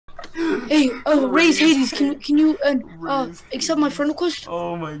Hey, raise Hades. Can you accept my friend request?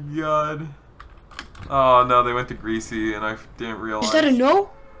 Oh my god. Oh no, they went to Greasy and I didn't realize. Is that a no?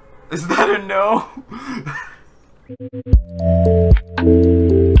 Is that a no?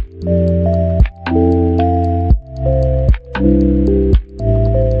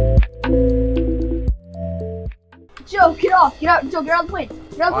 Joe, get off! Get out! Joe, get out of the plane!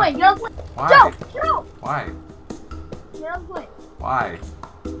 Get out of the plane! Get out of the plane! Why? Joe, get out! Why? Get out of the plane! Why?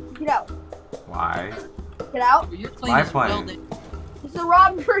 Get out! Why? Get out! My plane. It's a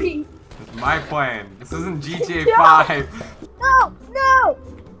robbery! It's my plane. This isn't GTA No! 5. No! No!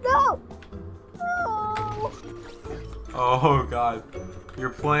 No! No! Oh god. Your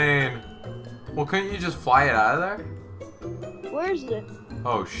plane. Well, couldn't you just fly it out of there? Where is it?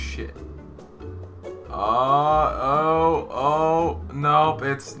 Oh shit. Nope,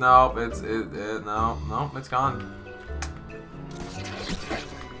 it's gone.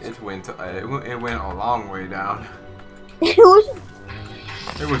 It went a long way down. It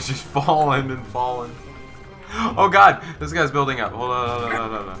was just falling and falling. Oh god, this guy's building up. Hold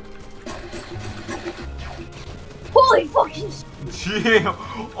on. Holy fucking Gee.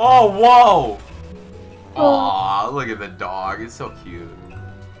 Oh, whoa. Aw, look at the dog. It's so cute.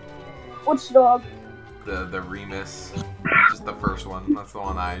 Which dog? The Remus. Just the first one. That's the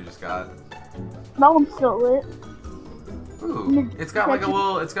one I just got. That one's still lit. Ooh, it's got like a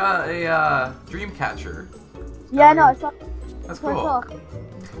little, it's got a dream catcher. Yeah, I know, I saw. That's cool.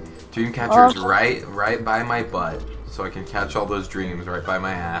 Dream catcher's right by my butt, so I can catch all those dreams right by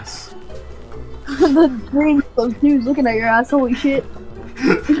my ass. The dreams, those dudes looking at your ass, holy shit.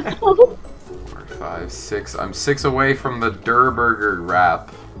 4, 5, 6. I'm 6 away from the Durburger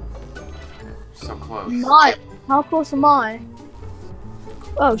wrap. So close. Not. How close am I?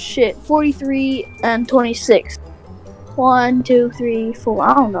 Oh shit. 43 and 26. 1, 2, 3, 4.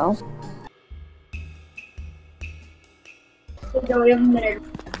 I don't know. Okay, we have a minute.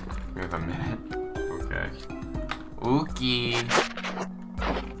 We have a minute. Okay. Ookie.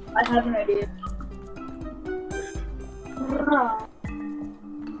 I have an idea.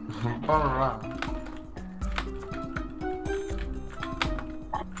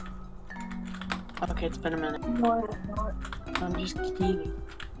 Okay, it's been a minute. No, it's not. I'm just kidding.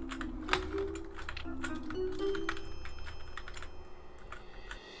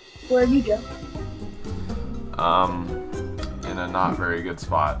 Where'd you go? In a not very good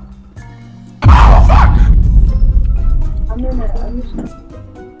spot. Oh fuck!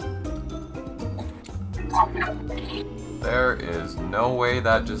 There is no way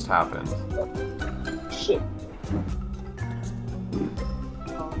that just happened. Shit.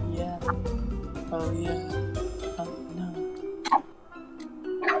 Oh yeah. Oh yeah. Oh no.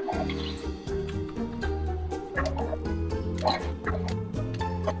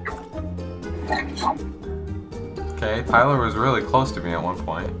 Okay, Tyler was really close to me at one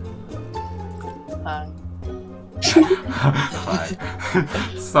point. Hi. Hi.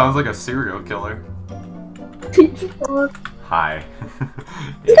 Sounds like a serial killer. Hi.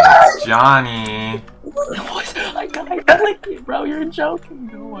 It's Johnny. I like you, bro. You're joking.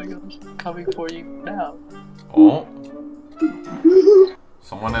 Oh my gosh. I'm coming for you now. Oh.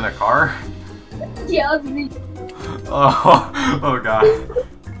 Someone in a car? Yeah, that's me. Oh god.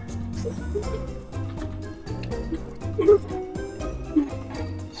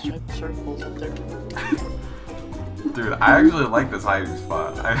 Striped circles up there. Dude, I actually like this hiding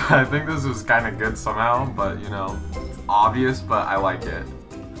spot. I think this was kind of good somehow, but you know, it's obvious, but I like it.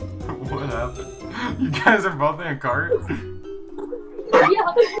 What happened? You guys are both in a cart?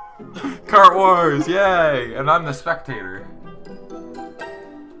 Yeah. Cart wars, yay! And I'm the spectator.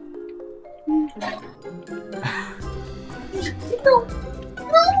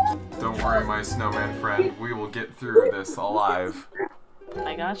 Don't worry, my snowman friend. We will get through this alive.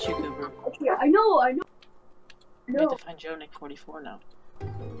 I got you, Cooper. Yeah, I know. We have to find Joe Nick 44 now.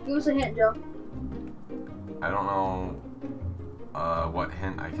 Give us a hint, Joe. I don't know what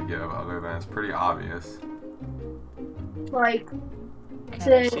hint I could give other than it's pretty obvious. Like,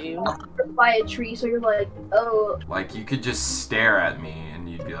 Can I see you? by a tree, so you're like, oh. Like, you could just stare at me and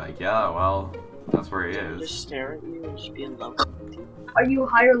you'd be like, yeah, well, that's where he is. Just stare at you and just be in love with you. Are you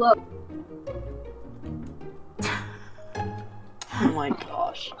high or low? Oh my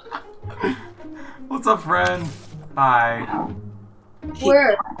gosh. What's up, friend? Hi.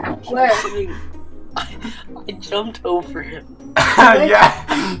 Where? Where? I jumped over him.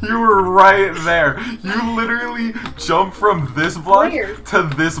 Yeah, you were right there. You literally jumped from this block Where? to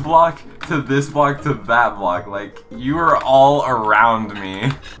this block to this block to that block. Like, you were all around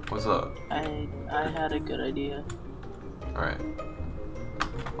me. What's up? I had a good idea. Alright.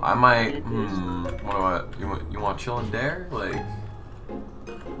 I might. You want chill and dare? Like.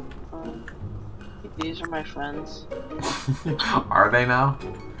 These are my friends. Are they now?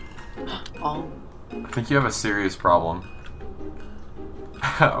 Oh. I think you have a serious problem.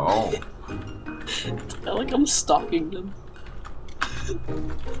 Oh. I feel like I'm stalking them.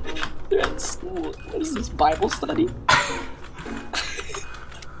 They're at school. What is this, Bible study?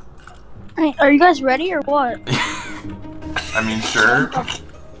 Hey, are you guys ready or what? I mean, sure.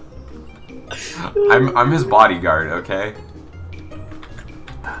 I'm his bodyguard, okay?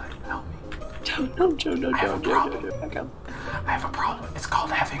 Help me. No, Joe, I have a problem. back up. I have a problem. It's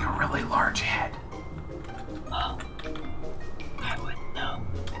called having a really large head. I wouldn't know.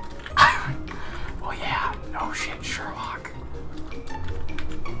 Well, yeah. No shit, Sherlock.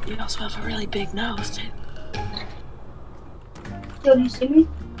 You also have a really big nose, too. Joe, do you see me?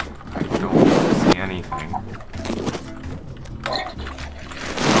 I don't see anything. Oh,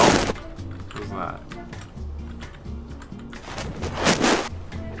 who's that?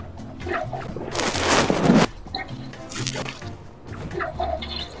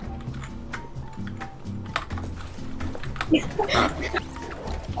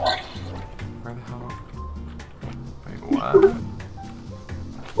 Where the hell? Wait, what?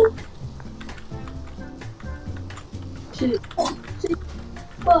 Shit.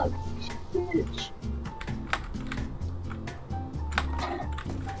 Fuck. Bitch.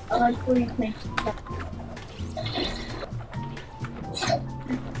 I like where you think.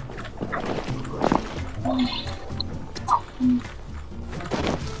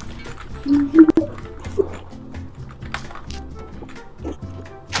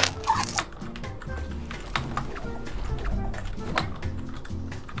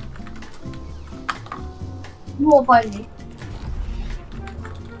 You won't find me.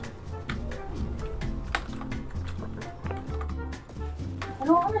 I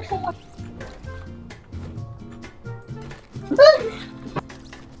don't understand what.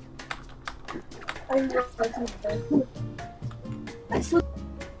 I sleep,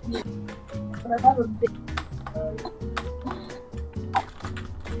 but I have a big.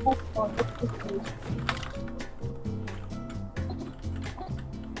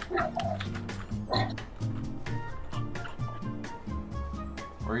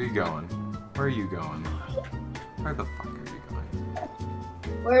 Where are you going? Where are you going? Where the fuck are you going?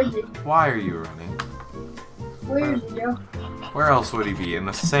 Where is it? Why are you running? Where is it, Joe? Where else would he be? In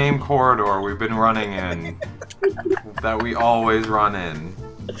the same corridor we've been running in. That we always run in.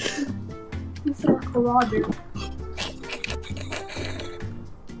 He's like a Roger.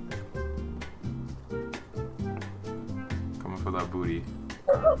 Coming for that booty.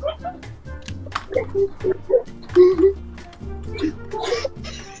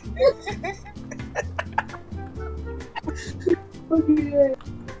 Okay.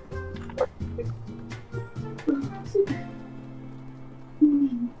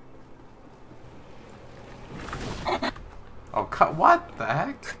 Oh, what the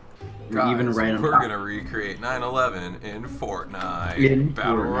heck? Guys, Even right on we're top. gonna recreate 9/11 in Fortnite. In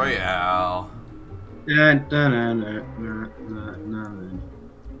Battle Fortnite. Royale. Dun, dun, dun, dun,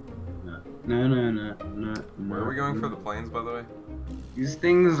 dun. Where are we going for the planes, by the way? These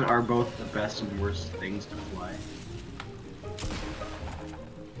things are both the best and worst things to fly.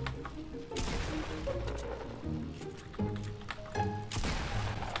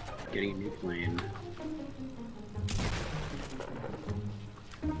 Getting a new plane.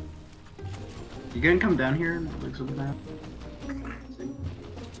 You gonna come down here and look something up?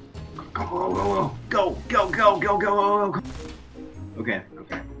 Go, go, go, go, go, go, go. Okay,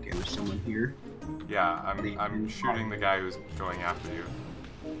 there's someone here. Yeah, I'm shooting the guy who's going after you.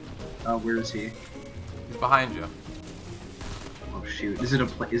 Oh, where is he? He's behind you. Oh shoot, is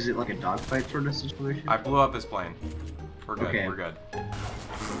it like a dogfight sort of situation? I blew up his plane. We're good, Okay. we're good.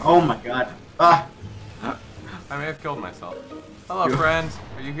 Oh my god. Ah! I may have killed myself. Hello, friend.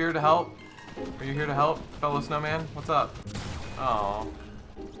 Are you here to help? Are you here to help, fellow snowman? What's up? Oh.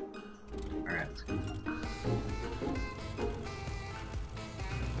 Alright, let's go.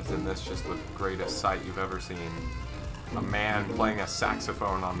 Isn't this just the greatest sight you've ever seen? A man playing a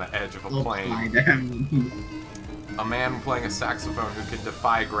saxophone on the edge of a plane. A man playing a saxophone who can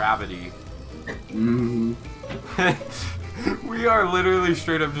defy gravity. Mm. We are literally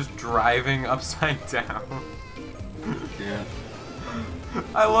straight up just driving upside down. Yeah.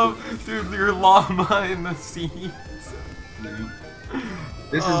 I love, dude, your llama in the seat.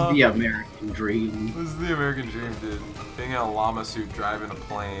 This is the American dream. This is the American dream, dude. Being in a llama suit driving a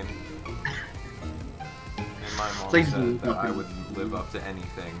plane. And my mom like said that I would live up to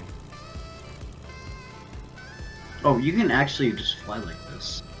anything. Oh, you can actually just fly like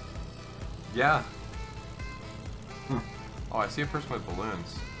this. Yeah. Huh. Oh, I see a person with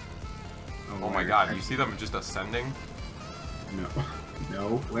balloons. Oh my where? god, you see them just ascending? No.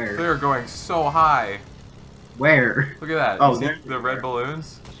 No, where? They're going so high. Where? Look at that. Oh, You see there the they red are.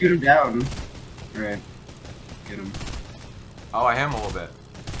 balloons? Shoot him down. Alright. Get him. Oh, I am a little bit.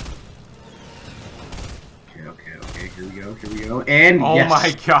 Okay. Here we go. And Oh yes.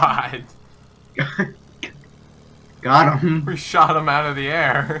 my god. Got him. We shot him out of the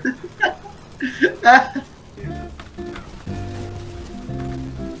air.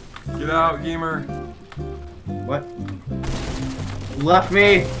 Get out, gamer. What? Left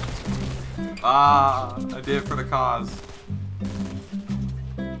me. Ah, I did it for the cause.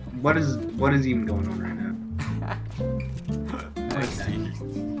 What is even going on right now? I see.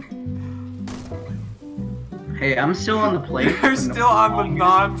 Hey, I'm still on the plane. You're still on the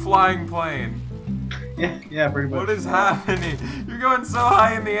non-flying plane. Yeah, pretty much. What is happening? You're going so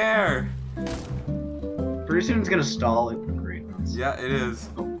high in the air. Pretty soon it's gonna stall it. Great. Yeah, it is.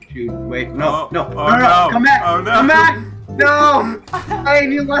 Oh, shoot. Wait, no, Oh, no, oh, no, no, no. come back! Oh, no. Come back! No! Hey,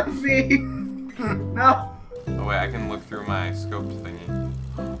 you left me! No! Oh wait, I can look through my scope thingy.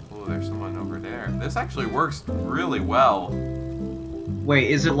 Oh, there's someone over there. This actually works really well. Wait,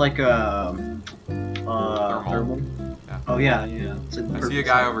 is it like a Thermal. Yeah. Oh yeah. It's a I see a perfect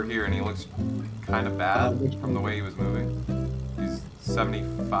guy size. over here and he looks kind of bad which from the way he was moving. He's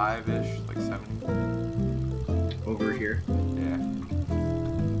 75-ish, like 70. Over here. Yeah.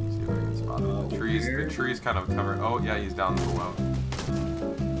 See if I can spot him. The Where? tree's kind of covered. Oh yeah, he's down below.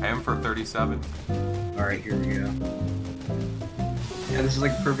 I am for 37. Alright, here we go. Yeah, this is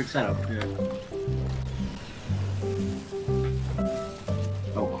like a perfect setup. Yeah.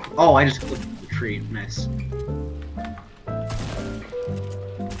 Oh, I just clicked the tree. Nice.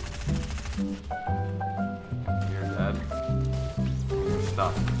 You're dead. You're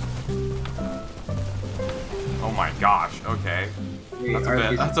stuck. Oh my gosh, okay. Wait,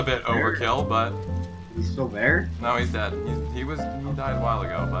 That's a bit overkill, but He's still there? no, he's dead. He died a while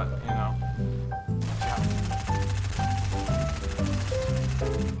ago, but you know. Yeah.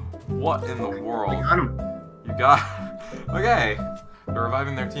 What in the I world? got him. You got okay. They're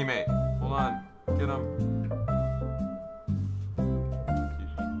reviving their teammate. Hold on. Get him.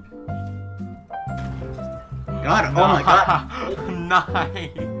 Got him. Oh my god.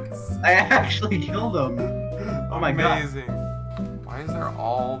 Nice. I actually killed him. Oh my god. Amazing. Why is there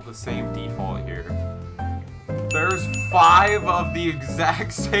all the same default here? There's 5 of the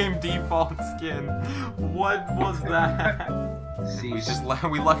exact same default skin. What was that? See,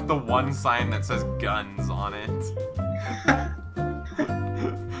 We left the one sign that says guns on it.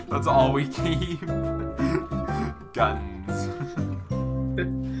 That's all we keep. Guns.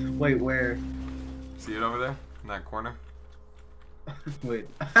 wait, where? See it over there? In that corner? Wait.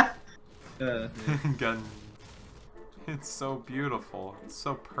 Gun. It's so beautiful. It's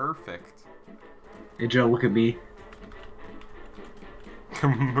so perfect. Hey Joe, look at me.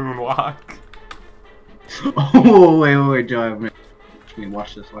 Moonwalk. Oh, wait, Joe.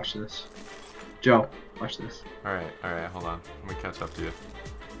 Watch this. Joe, watch this. Alright, hold on. Let me catch up to you.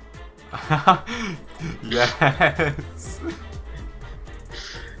 Yes!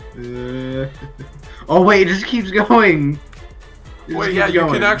 Oh wait, it just keeps going. It just Wait, keeps yeah, you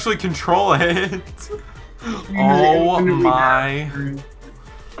going. can actually control it! You Oh literally my! have-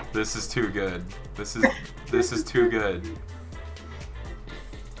 This is too good. This is too good.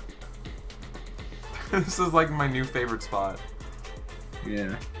 This is like my new favorite spot.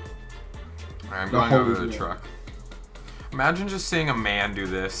 Yeah. Alright, I'm The going whole over to the game. truck. Imagine just seeing a man do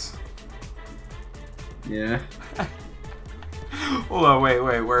this. Yeah. Hold on, wait,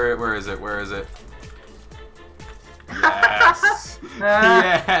 where is it? Where is it? Yes!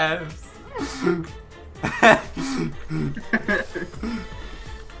 Yes!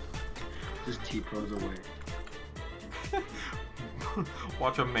 Just T-pose away.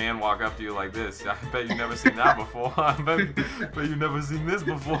 Watch a man walk up to you like this. I bet you've never seen that before. I bet you've never seen this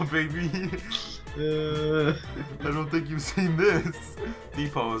before, baby. I don't think you've seen this.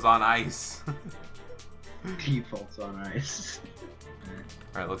 T-pose on ice. Defaults on ice.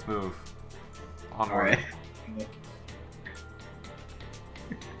 Alright, let's move. Onward.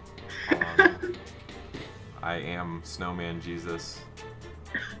 Alright. I am Snowman Jesus.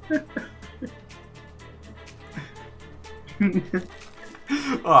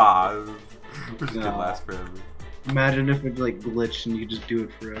 Ah, wish it could No. last forever. Imagine if it like glitched and you could just do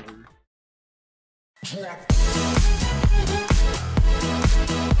it forever.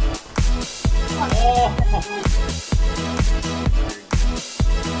 Oh!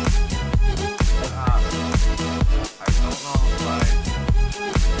 I don't know, like.